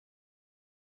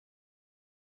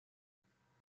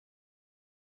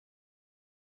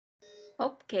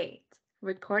Okay,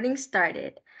 recording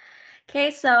started.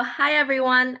 Okay, so hi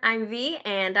everyone, I'm V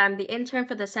and I'm the intern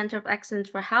for the Center of Excellence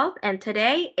for Health, and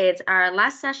today is our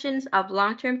last sessions of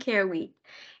Long-Term Care Week.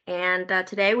 And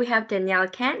today we have Danielle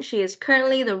Kent. She is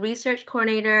currently the research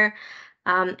coordinator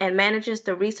and manages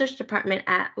the research department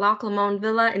at Loch Lomond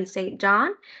Villa in St.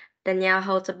 John. Danielle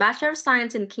holds a Bachelor of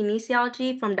Science in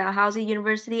Kinesiology from Dalhousie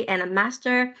University and a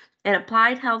Master in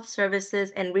Applied Health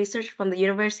Services and Research from the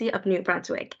University of New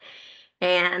Brunswick.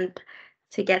 And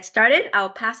to get started, I'll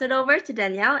pass it over to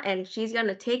Danielle, and she's going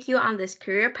to take you on this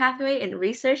career pathway in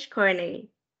research coordinating.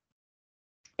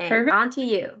 And Perfect. on to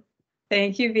you.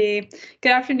 Thank you, V.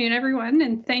 Good afternoon, everyone,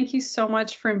 and thank you so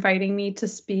much for inviting me to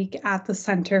speak at the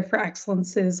Center for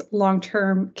Excellence's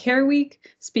Long-Term Care Week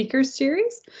Speakers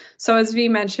Series. So as V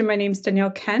mentioned, my name is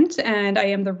Danielle Kent, and I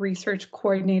am the research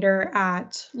coordinator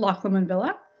at Loch Lomond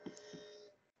Villa.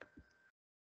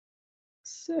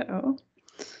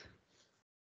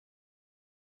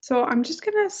 So I'm just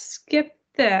going to skip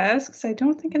this because I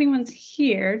don't think anyone's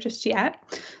here just yet.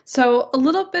 So a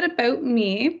little bit about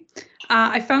me.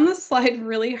 I found this slide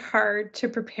really hard to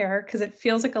prepare because it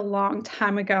feels like a long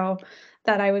time ago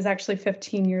that I was actually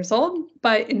 15 years old,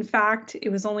 but in fact, it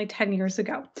was only 10 years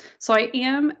ago. So I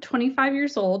am 25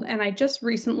 years old and I just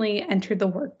recently entered the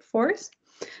workforce.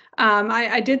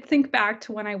 I did think back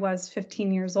to when I was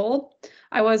 15 years old.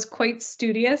 I was quite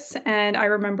studious, and I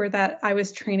remember that I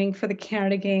was training for the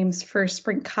Canada Games for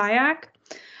sprint kayak.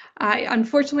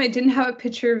 Unfortunately, I didn't have a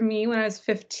picture of me when I was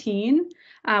 15,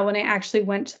 when I actually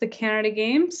went to the Canada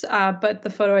Games, but the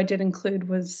photo I did include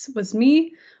was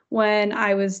me when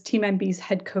I was Team NB's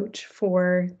head coach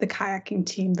for the kayaking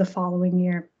team the following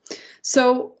year.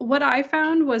 So what I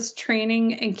found was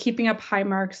training and keeping up high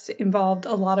marks involved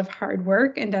a lot of hard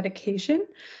work and dedication,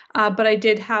 but I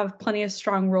did have plenty of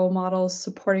strong role models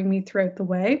supporting me throughout the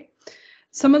way.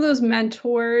 Some of those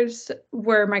mentors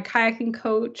were my kayaking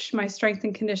coach, my strength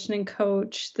and conditioning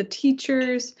coach, the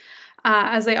teachers,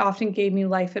 as they often gave me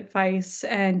life advice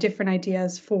and different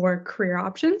ideas for career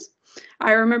options.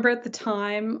 I remember at the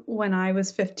time when I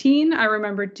was 15, I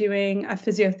remember doing a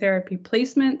physiotherapy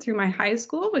placement through my high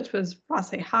school, which was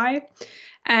Rossay High.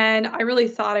 And I really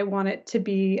thought I wanted to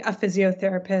be a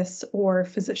physiotherapist or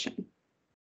physician.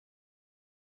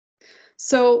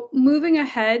 So moving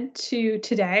ahead to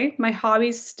today, my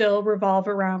hobbies still revolve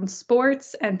around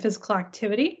sports and physical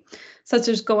activity, such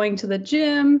as going to the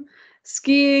gym,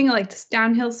 skiing, I like to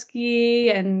downhill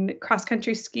ski and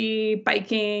cross-country ski,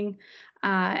 biking,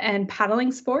 and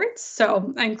paddling sports.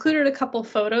 So I included a couple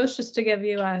photos just to give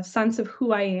you a sense of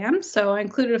who I am. So I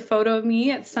included a photo of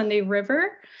me at Sunday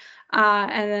River,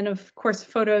 and then of course a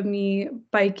photo of me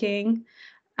biking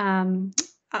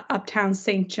uptown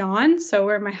St. John. So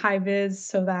wear my high vis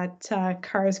so that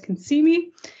cars can see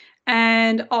me.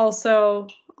 And also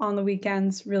on the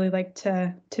weekends, really like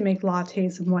to make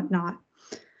lattes and whatnot.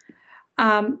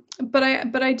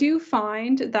 But I do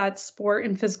find that sport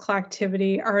and physical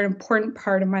activity are an important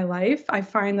part of my life. I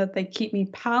find that they keep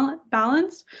me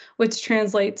balanced, which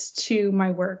translates to my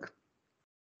work.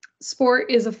 Sport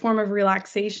is a form of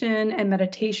relaxation and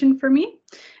meditation for me,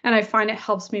 and I find it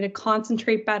helps me to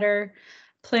concentrate better,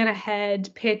 plan ahead,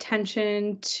 pay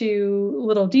attention to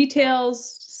little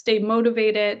details, stay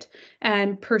motivated,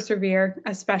 and persevere,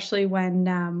 especially when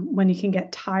you can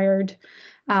get tired.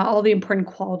 All the important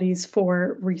qualities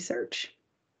for research.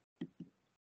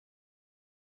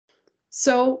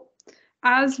 So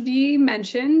as V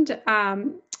mentioned,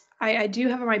 I do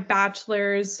have my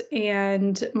bachelor's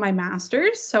and my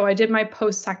master's. So I did my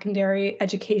post-secondary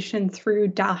education through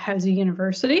Dalhousie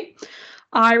University.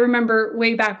 I remember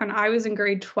way back when I was in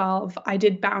grade 12, I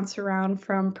did bounce around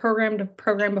from program to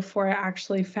program before I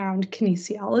actually found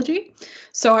kinesiology.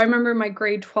 So I remember my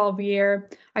grade 12 year,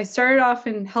 I started off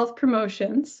in health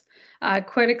promotions,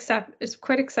 quite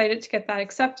excited to get that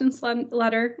acceptance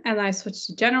letter, and then I switched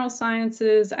to general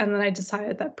sciences, and then I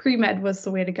decided that pre-med was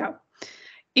the way to go.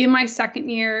 In my second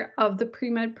year of the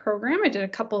pre-med program, I did a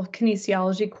couple of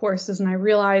kinesiology courses, and I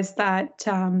realized that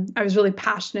I was really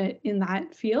passionate in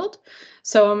that field.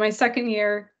 So in my second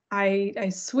year, I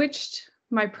switched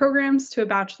my programs to a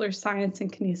Bachelor of Science in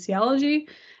Kinesiology,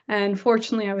 and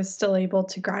fortunately, I was still able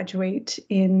to graduate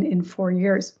in 4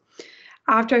 years.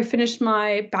 After I finished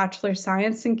my Bachelor of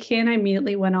Science in Kin, I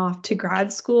immediately went off to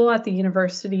grad school at the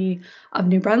University of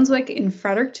New Brunswick in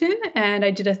Fredericton, and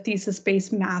I did a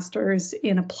thesis-based master's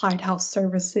in applied health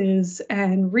services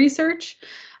and research.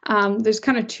 There's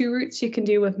kind of two routes you can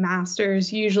do with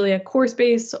masters, usually a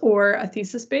course-based or a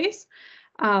thesis-based.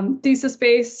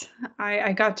 Thesis-based,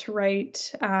 I got to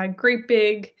write great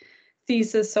big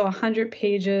thesis, so 100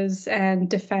 pages, and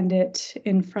defend it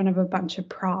in front of a bunch of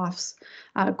profs.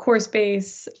 Course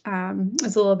base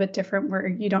is a little bit different where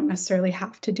you don't necessarily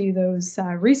have to do those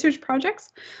research projects.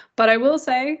 But I will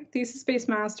say thesis-based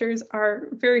masters are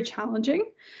very challenging.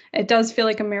 It does feel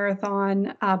like a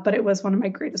marathon, but it was one of my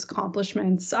greatest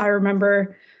accomplishments. I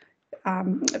remember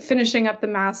finishing up the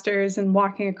masters and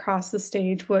walking across the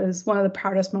stage was one of the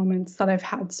proudest moments that I've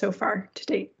had so far to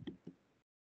date.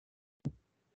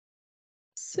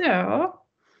 So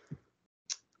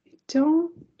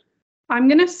I'm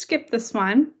going to skip this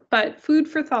one, but food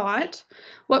for thought.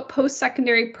 What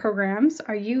post-secondary programs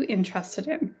are you interested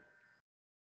in?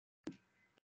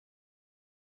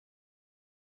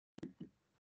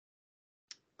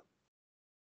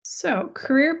 So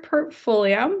career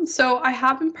portfolio. So I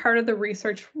have been part of the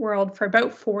research world for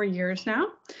about 4 years now.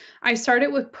 I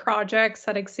started with projects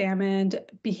that examined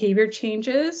behavior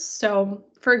changes. So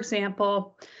for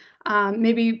example,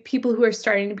 maybe people who are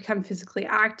starting to become physically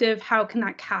active, how can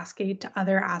that cascade to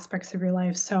other aspects of your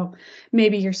life? So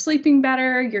maybe you're sleeping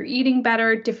better, you're eating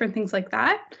better, different things like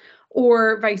that.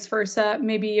 Or vice versa,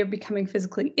 maybe you're becoming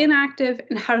physically inactive,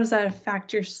 and how does that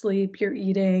affect your sleep, your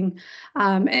eating,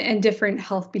 and different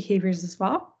health behaviors as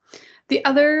well. The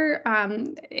other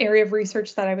area of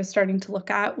research that I was starting to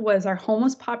look at was our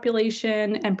homeless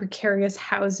population and precarious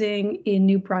housing in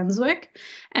New Brunswick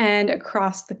and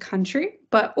across the country.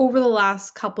 But over the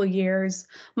last couple of years,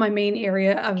 my main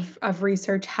area of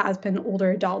research has been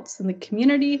older adults in the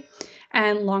community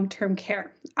and long-term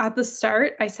care. At the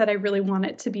start, I said I really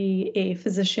wanted to be a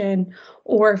physician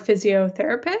or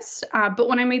physiotherapist, but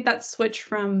when I made that switch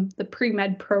from the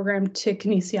pre-med program to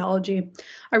kinesiology,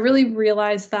 I really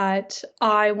realized that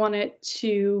I wanted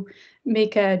to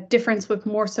make a difference with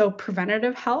more so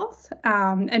preventative health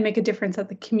and make a difference at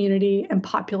the community and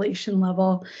population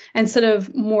level instead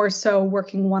of more so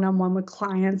working one-on-one with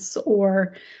clients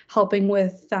or helping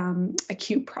with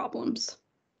acute problems.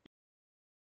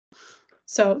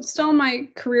 So still my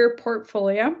career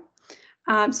portfolio.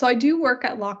 So I do work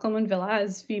at Loch Lomond Villa,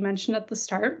 as we mentioned at the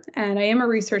start, and I am a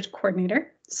research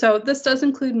coordinator. So this does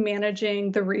include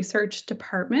managing the research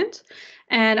department,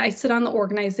 and I sit on the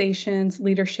organization's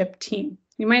leadership team.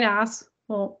 You might ask,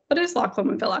 well, what is Loch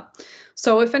Lomond Villa?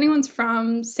 So if anyone's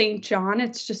from St. John,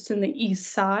 it's just in the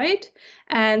east side,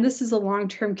 and this is a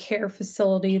long-term care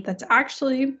facility that's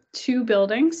actually 2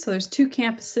 buildings. So there's 2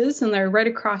 campuses, and they're right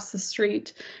across the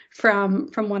street from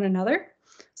one another.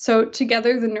 So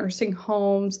together, the nursing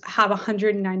homes have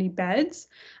 190 beds.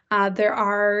 There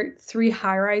are 3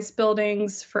 high-rise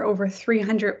buildings for over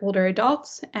 300 older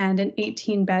adults and an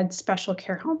 18-bed special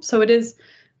care home. So it is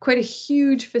quite a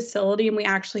huge facility, and we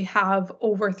actually have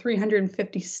over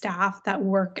 350 staff that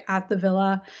work at the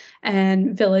villa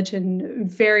and village in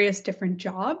various different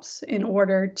jobs in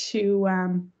order to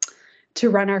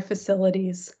run our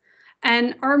facilities.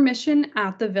 And our mission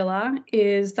at the villa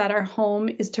is that our home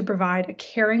is to provide a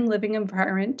caring living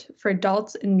environment for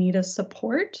adults in need of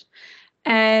support.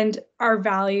 And our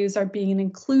values are being an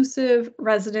inclusive,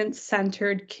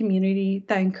 resident-centered community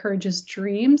that encourages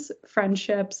dreams,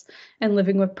 friendships, and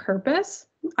living with purpose.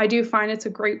 I do find it's a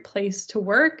great place to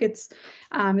work. It's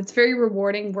very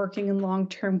rewarding working in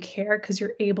long-term care because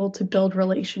you're able to build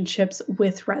relationships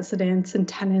with residents and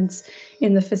tenants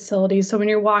in the facility. So when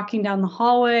you're walking down the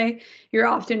hallway, you're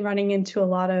often running into a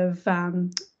lot of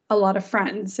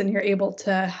friends, and you're able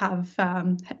to have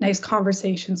nice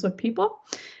conversations with people.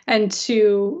 And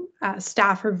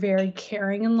staff are very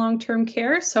caring in long-term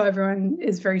care, so everyone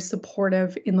is very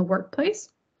supportive in the workplace.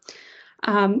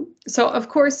 So of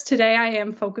course, today I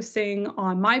am focusing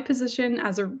on my position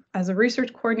as a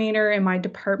research coordinator in my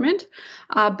department,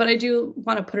 but I do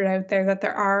want to put it out there that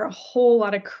there are a whole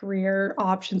lot of career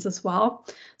options as well,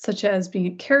 such as being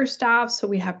a care staff. So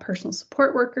we have personal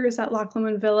support workers at Loch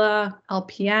Lomond Villa,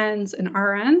 LPNs and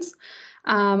RNs.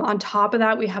 On top of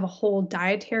that, we have a whole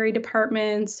dietary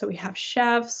department. So we have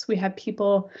chefs, we have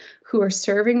people who are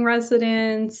serving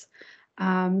residents,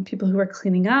 people who are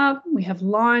cleaning up, we have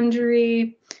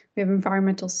laundry, we have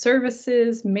environmental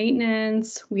services,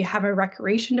 maintenance, we have a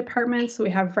recreation department, so we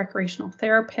have recreational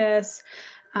therapists,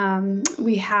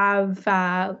 we have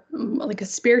like a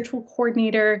spiritual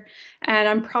coordinator, and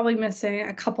I'm probably missing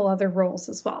a couple other roles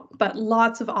as well, but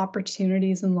lots of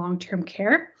opportunities in long-term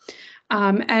care.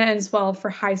 And as well for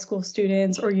high school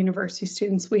students or university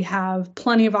students, we have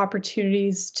plenty of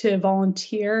opportunities to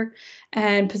volunteer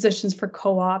and positions for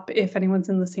co-op if anyone's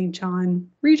in the St. John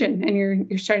region and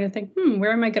you're starting to think,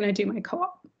 where am I going to do my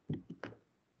co-op?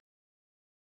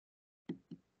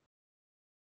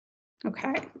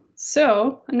 Okay,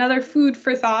 so another food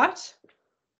for thought.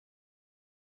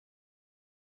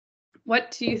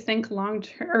 What do you think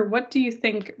what do you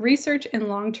think research in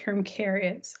long-term care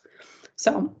is?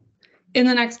 So in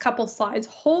the next couple slides,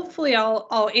 hopefully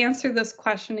I'll answer this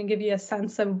question and give you a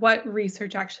sense of what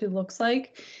research actually looks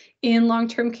like in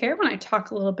long-term care when I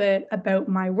talk a little bit about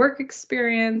my work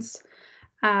experience,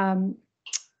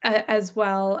 as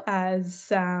well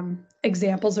as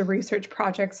examples of research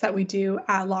projects that we do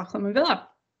at Loch Lomond Villa.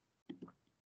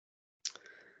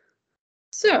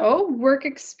 So work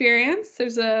experience,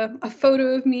 there's a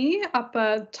photo of me up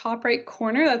top right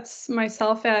corner. That's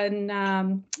myself in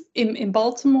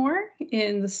Baltimore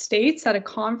in the States at a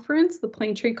conference, the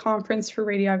Plaintree Conference for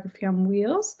Radiography on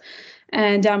Wheels.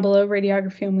 And down below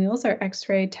Radiography on Wheels are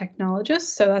X-ray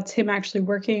technologists. So that's him actually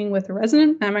working with a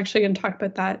resident. I'm actually going to talk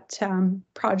about that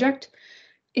project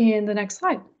in the next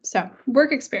slide. So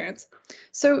work experience.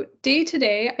 So day to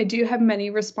day, I do have many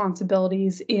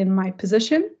responsibilities in my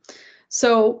position.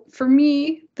 So for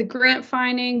me, the grant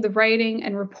finding, the writing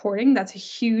and reporting, that's a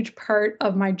huge part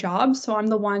of my job. So I'm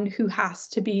the one who has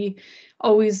to be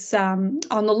always on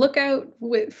the lookout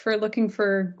for looking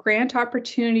for grant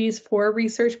opportunities for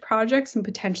research projects and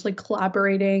potentially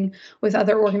collaborating with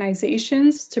other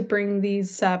organizations to bring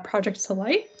these projects to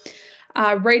light.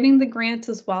 Writing the grant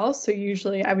as well. So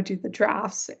usually I would do the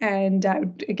drafts and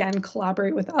again,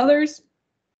 collaborate with others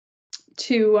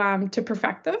to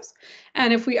perfect those.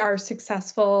 And if we are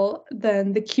successful,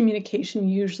 then the communication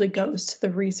usually goes to the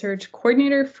research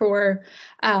coordinator for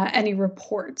any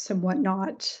reports and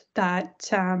whatnot that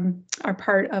are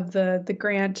part of the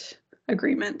grant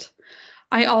agreement.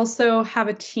 I also have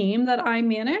a team that I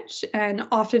manage, and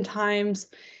oftentimes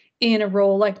in a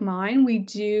role like mine, we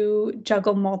do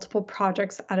juggle multiple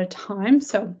projects at a time.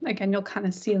 So again, you'll kind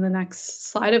of see in the next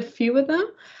slide a few of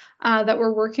them that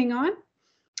we're working on.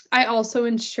 I also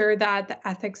ensure that the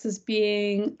ethics is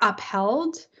being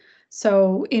upheld.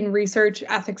 So in research,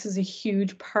 ethics is a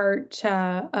huge part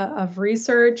of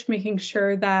research, making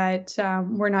sure that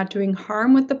we're not doing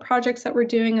harm with the projects that we're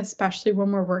doing, especially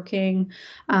when we're working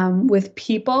with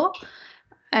people.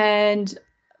 And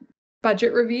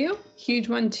budget review, huge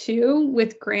one too.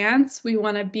 With grants, we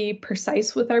want to be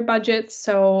precise with our budgets.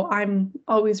 So I'm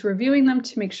always reviewing them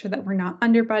to make sure that we're not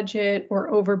under budget or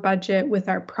over budget with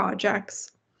our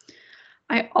projects.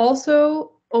 I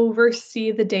also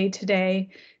oversee the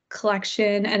day-to-day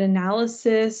collection and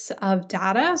analysis of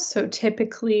data. So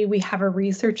typically we have a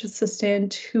research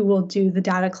assistant who will do the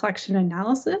data collection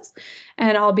analysis,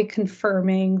 and I'll be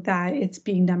confirming that it's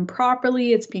being done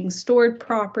properly, it's being stored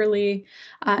properly,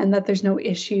 and that there's no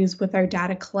issues with our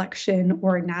data collection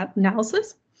or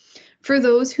analysis. For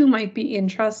those who might be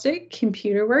interested,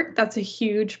 computer work, that's a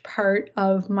huge part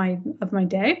of my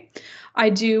day.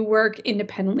 I do work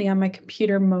independently on my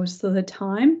computer most of the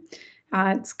time.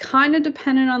 It's kind of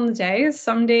dependent on the day.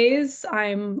 Some days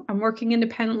I'm working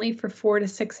independently for 4 to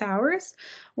 6 hours,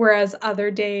 whereas other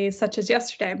days, such as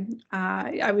yesterday,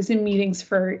 I was in meetings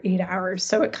for 8 hours.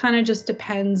 So it kind of just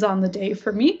depends on the day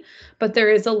for me, but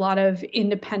there is a lot of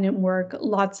independent work,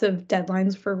 lots of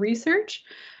deadlines for research.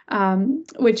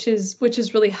 Which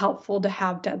is really helpful to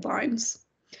have deadlines.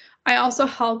 I also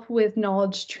help with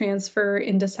knowledge transfer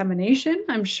and dissemination.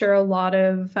 I'm sure a lot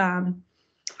of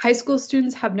high school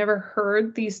students have never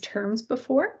heard these terms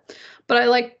before, but I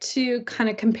like to kind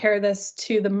of compare this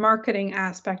to the marketing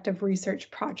aspect of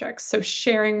research projects. So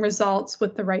sharing results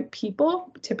with the right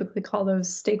people, typically call those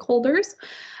stakeholders.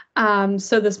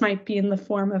 So this might be in the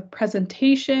form of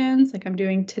presentations like I'm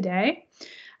doing today.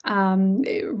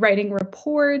 Writing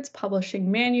reports,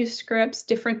 publishing manuscripts,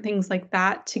 different things like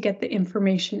that to get the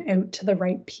information out to the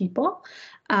right people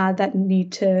that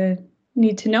need to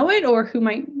know it or who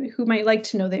might like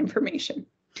to know the information.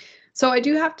 So I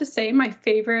do have to say my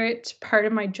favorite part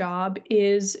of my job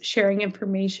is sharing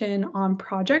information on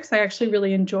projects. I actually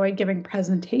really enjoy giving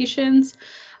presentations,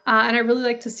 and I really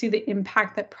like to see the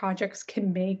impact that projects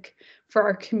can make for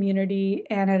our community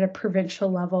and at a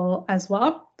provincial level as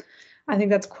well. I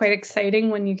think that's quite exciting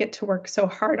when you get to work so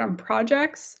hard on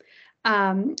projects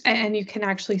and you can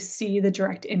actually see the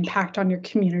direct impact on your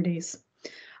communities.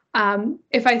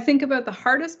 If I think about the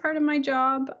hardest part of my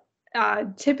job,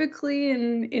 typically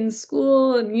in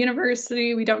school and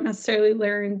university, we don't necessarily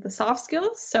learn the soft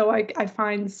skills. So I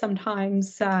find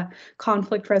sometimes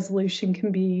conflict resolution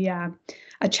can be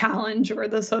a challenge, or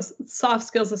the soft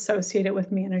skills associated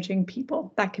with managing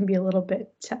people. That can be a little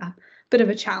bit of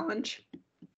a challenge.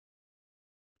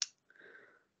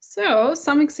 So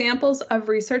some examples of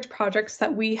research projects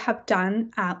that we have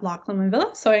done at Loch Lomond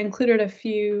Villa. So I included a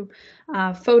few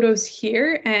photos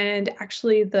here, and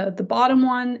actually the bottom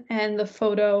one and the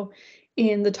photo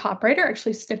in the top right are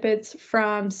actually snippets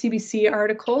from CBC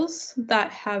articles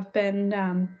that have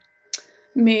been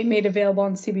made available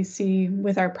on CBC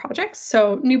with our projects.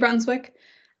 So New Brunswick,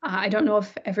 I don't know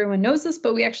if everyone knows this,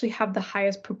 but we actually have the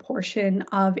highest proportion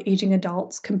of aging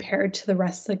adults compared to the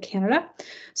rest of Canada.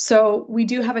 So we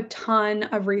do have a ton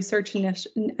of research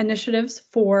initiatives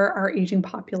for our aging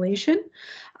population.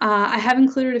 I have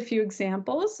included a few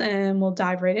examples, and we'll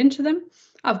dive right into them,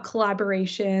 of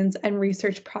collaborations and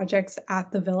research projects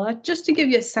at the Villa, just to give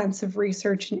you a sense of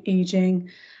research and aging,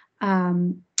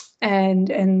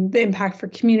 and the impact for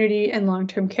community and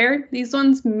long-term care. These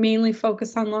ones mainly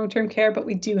focus on long-term care, but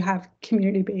we do have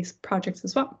community-based projects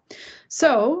as well.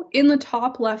 So in the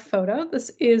top left photo, this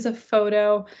is a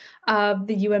photo of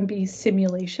the UMB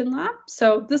simulation lab.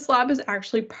 So this lab is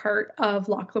actually part of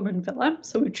Loch Lomond Villa.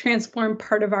 So we've transformed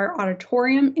part of our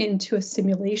auditorium into a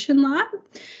simulation lab.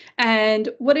 And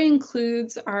what it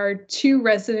includes are 2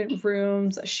 resident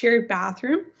rooms, a shared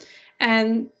bathroom,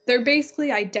 and they're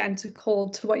basically identical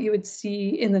to what you would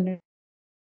see in the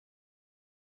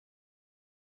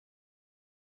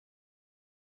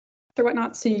or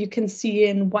whatnot. So you can see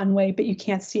in one way, but you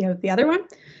can't see out the other one.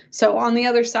 So on the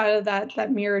other side of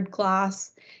that mirrored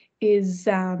glass is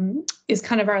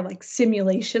kind of our like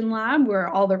simulation lab where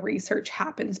all the research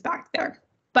happens back there.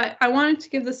 But I wanted to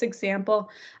give this example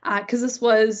because this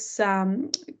was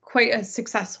quite a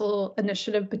successful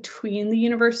initiative between the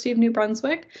University of New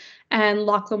Brunswick and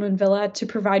Loch Lomond Villa to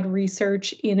provide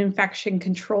research in infection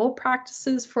control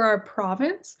practices for our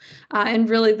province. And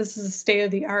really, this is a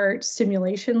state-of-the-art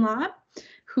simulation lab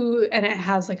and it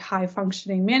has like high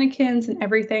functioning mannequins and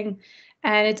everything.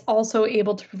 And it's also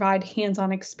able to provide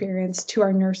hands-on experience to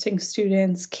our nursing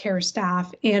students, care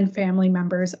staff, and family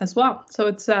members as well. So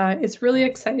it's really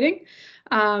exciting.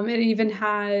 It even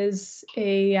has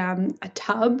a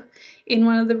tub in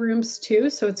one of the rooms too.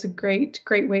 So it's a great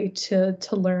way to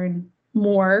learn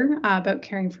more about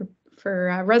caring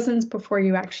for residents before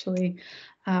you actually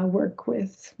work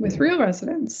with real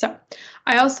residents. So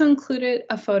I also included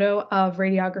a photo of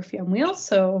radiography on wheels.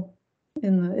 So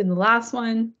in the last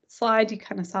slide, you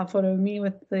kind of saw a photo of me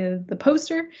with the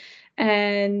poster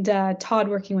and Todd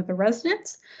working with the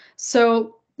residents.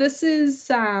 So this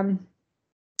is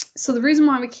so the reason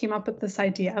why we came up with this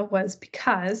idea was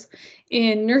because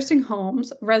in nursing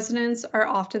homes, residents are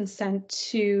often sent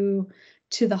to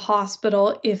the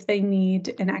hospital if they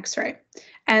need an X-ray.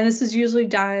 And this is usually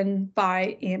done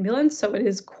by ambulance, so it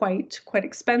is quite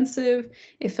expensive.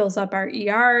 It fills up our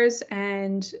ERs,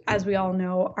 and as we all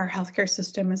know, our healthcare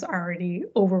system is already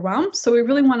overwhelmed. So we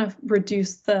really want to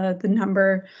reduce the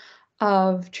number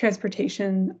of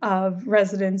transportation of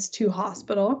residents to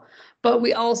hospital, but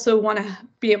we also want to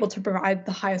be able to provide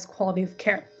the highest quality of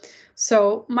care.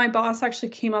 So my boss actually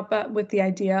came up with the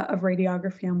idea of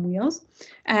radiography on wheels.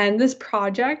 And this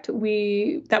project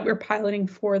that we're piloting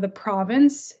for the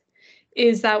province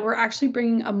is that we're actually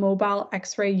bringing a mobile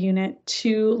X-ray unit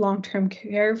to long-term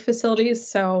care facilities,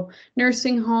 so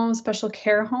nursing homes, special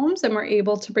care homes, and we're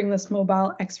able to bring this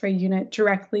mobile X-ray unit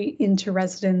directly into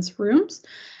residents' rooms.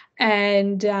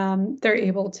 And they're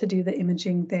able to do the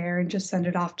imaging there and just send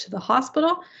it off to the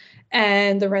hospital,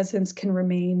 and the residents can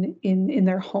remain in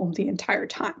their home the entire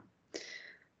time.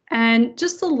 And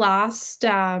just the last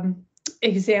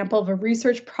example of a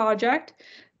research project,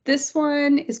 this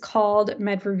one is called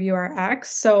MedReviewRx.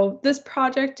 So this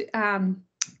project,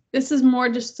 this is more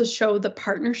just to show the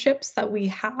partnerships that we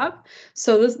have.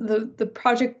 So the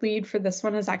project lead for this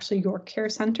one is actually York Care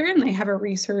Centre, and they have a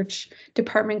research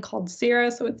department called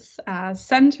CERA. So it's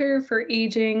Center for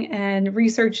Aging and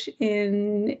Research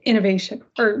in Innovation,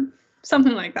 or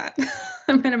something like that.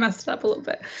 I might have messed it up a little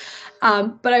bit.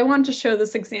 But I want to show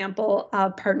this example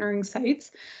of partnering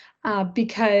sites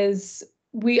because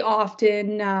we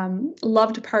often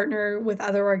love to partner with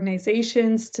other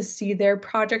organizations to see their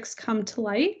projects come to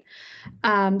light.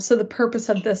 So the purpose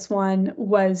of this one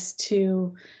was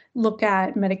to look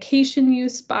at medication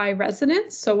use by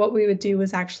residents. So what we would do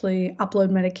is actually upload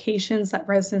medications that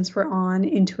residents were on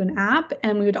into an app,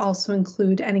 and we would also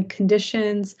include any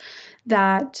conditions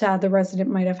that the resident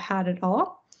might have had at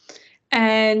all.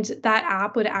 And that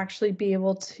app would actually be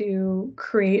able to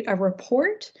create a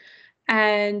report,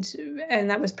 and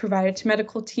that was provided to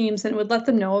medical teams, and it would let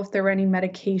them know if there were any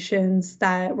medications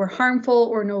that were harmful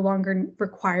or no longer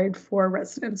required for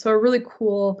residents. So a really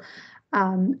cool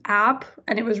app,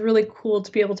 and it was really cool to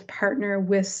be able to partner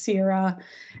with CERA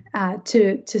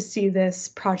to see this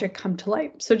project come to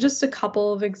light. So just a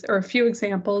couple of or a few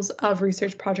examples of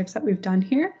research projects that we've done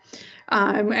here,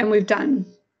 and we've done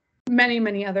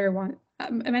many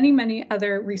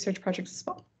other research projects as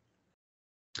well.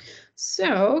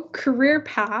 So career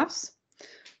paths.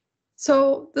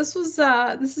 So this is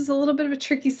a little bit of a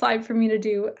tricky slide for me to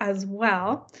do as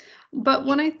well. But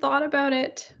when I thought about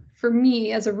it for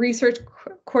me as a research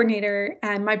coordinator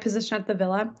and my position at the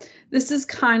Villa, this is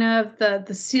kind of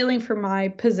the ceiling for my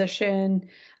position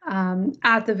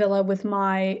at the Villa with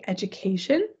my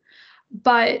education.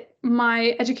 But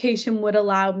my education would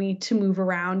allow me to move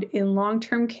around in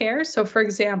long-term care. So, for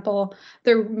example,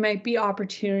 there might be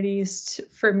opportunities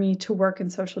for me to work in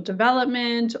social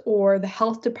development or the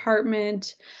health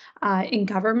department in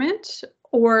government.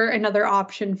 Or another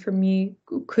option for me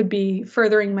could be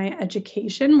furthering my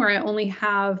education, where I only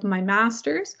have my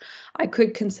master's. I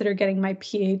could consider getting my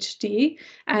PhD,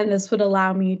 and this would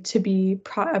allow me to be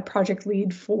a project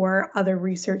lead for other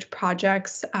research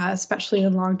projects, especially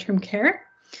in long-term care.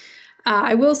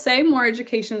 I will say more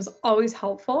education is always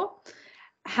helpful.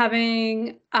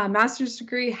 Having a master's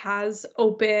degree has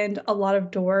opened a lot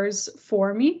of doors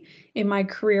for me in my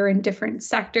career in different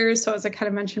sectors. So as I kind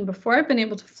of mentioned before, I've been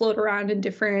able to float around in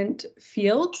different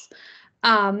fields.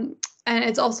 And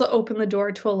it's also opened the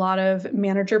door to a lot of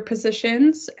manager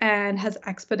positions and has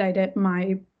expedited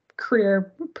my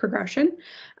career progression.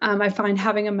 I find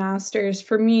having a master's,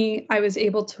 for me, I was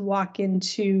able to walk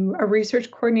into a research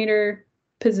coordinator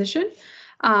position,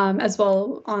 as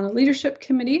well on a leadership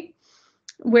committee.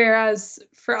 Whereas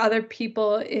for other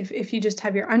people, if you just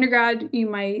have your undergrad, you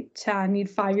might need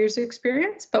 5 years of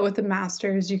experience, but with a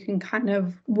master's, you can kind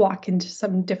of walk into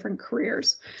some different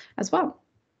careers as well.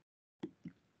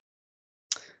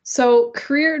 So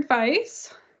career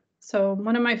advice. So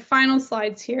one of my final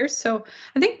slides here. So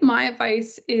I think my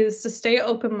advice is to stay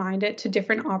open-minded to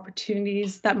different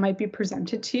opportunities that might be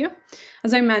presented to you.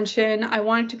 As I mentioned, I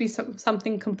wanted to be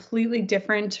something completely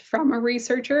different from a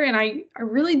researcher, and I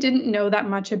really didn't know that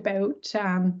much about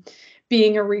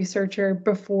being a researcher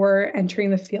before entering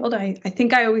the field. I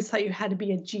think I always thought you had to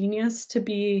be a genius to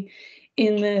be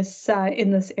in this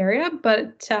area,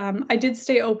 but I did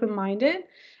stay open-minded.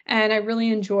 And I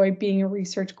really enjoy being a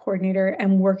research coordinator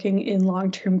and working in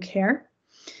long-term care.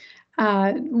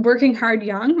 Working hard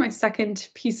young, my second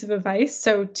piece of advice.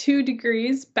 So 2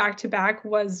 degrees back to back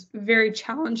was very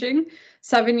challenging.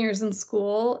 7 years in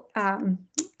school in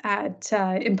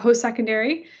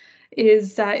post-secondary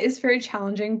is very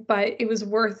challenging, but it was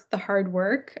worth the hard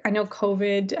work. I know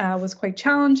COVID was quite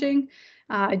challenging.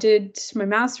 I did my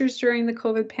master's during the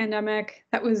COVID pandemic.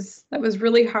 That was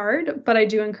really hard, but I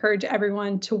do encourage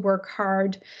everyone to work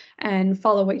hard and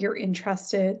follow what you're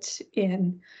interested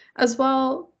in. As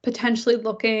well, potentially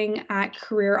looking at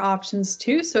career options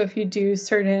too. So if you do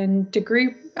certain degree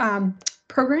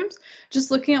programs, just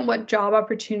looking at what job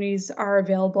opportunities are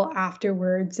available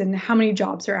afterwards and how many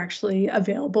jobs are actually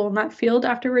available in that field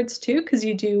afterwards too, because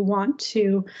you do want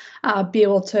to be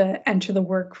able to enter the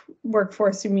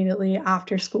workforce immediately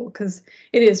after school, because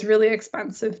it is really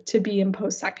expensive to be in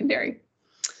post-secondary.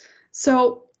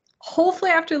 So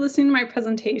hopefully after listening to my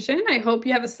presentation, I hope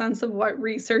you have a sense of what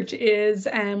research is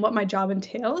and what my job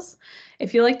entails.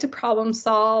 If you like to problem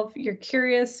solve, you're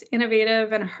curious,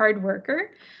 innovative, and a hard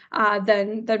worker,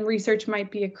 then research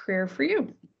might be a career for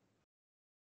you.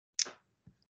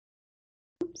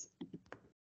 Oops.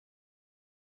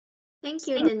 Thank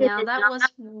you, Danielle. That was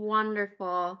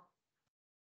wonderful.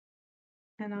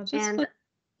 And I'll just flip.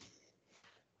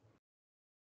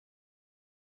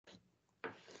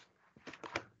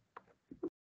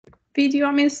 V, do you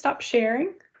want me to stop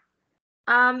sharing?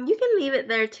 You can leave it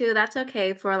there too. That's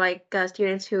okay for like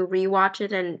students who rewatch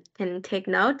it and can take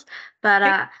notes.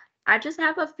 But I just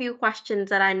have a few questions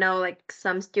that I know like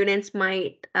some students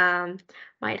might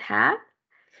have.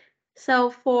 So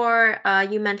for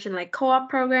you mentioned like co-op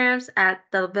programs at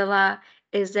the Villa,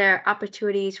 is there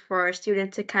opportunities for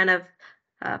students to kind of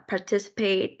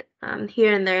participate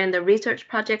here and there in the research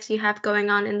projects you have going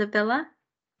on in the Villa?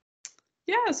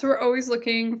 Yeah, so we're always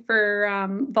looking for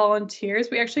volunteers.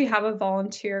 We actually have a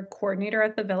volunteer coordinator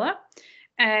at the Villa,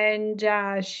 and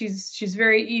she's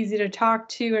very easy to talk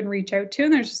to and reach out to.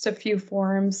 And there's just a few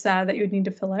forms that you would need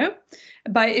to fill out.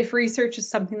 But if research is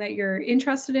something that you're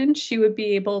interested in, she would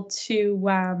be able to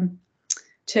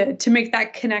make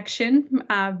that connection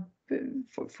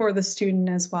for the student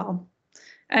as well.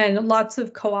 And lots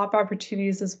of co-op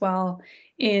opportunities as well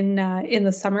in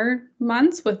the summer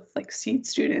months with like seed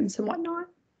students and whatnot.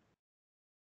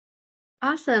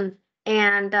 Awesome.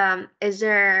 And is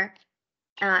there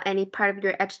any part of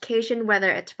your education, whether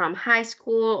it's from high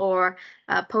school or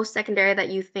post-secondary, that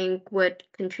you think would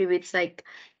contribute like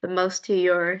the most to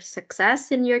your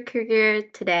success in your career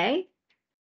today?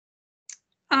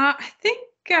 I think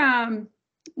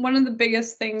one of the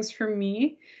biggest things for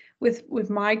me with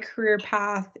my career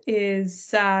path is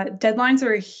deadlines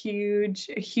are a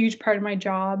huge part of my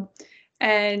job,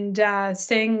 and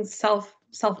staying self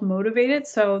motivated.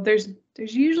 So there's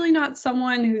usually not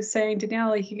someone who's saying, Danielle,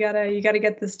 like you gotta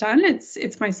get this done.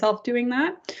 It's myself doing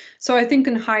that. So I think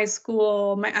in high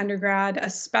school, my undergrad,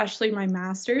 especially my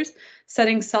master's,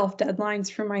 setting self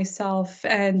deadlines for myself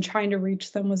and trying to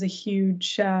reach them was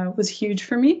huge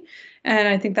for me, and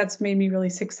I think that's made me really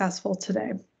successful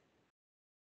today.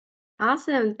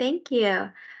 Awesome, thank you.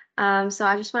 So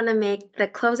I just want to make the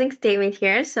closing statement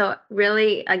here. So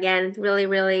really, again,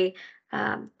 really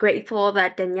grateful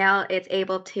that Danielle is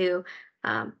able to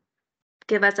um,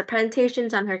 give us a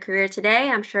presentations on her career today.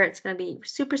 I'm sure it's going to be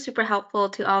super helpful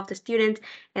to all of the students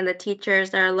and the teachers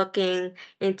that are looking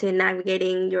into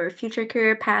navigating your future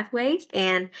career pathways.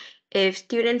 And if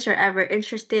students are ever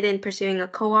interested in pursuing a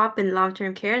co-op in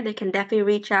long-term care, they can definitely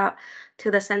reach out to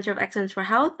the Center of Excellence for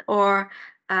Health or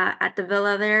at the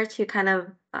Villa there to kind of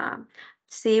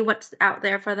see what's out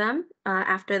there for them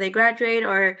after they graduate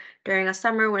or during a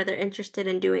summer where they're interested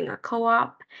in doing a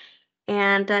co-op.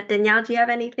 And Danielle, do you have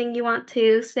anything you want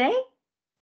to say?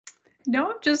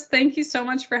 No, just thank you so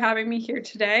much for having me here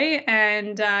today.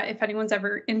 And if anyone's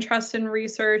ever interested in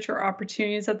research or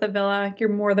opportunities at the Villa, you're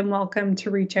more than welcome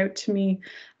to reach out to me.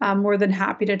 I'm more than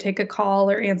happy to take a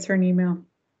call or answer an email.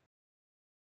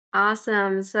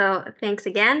 Awesome. So thanks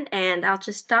again, and I'll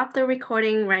just stop the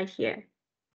recording right here.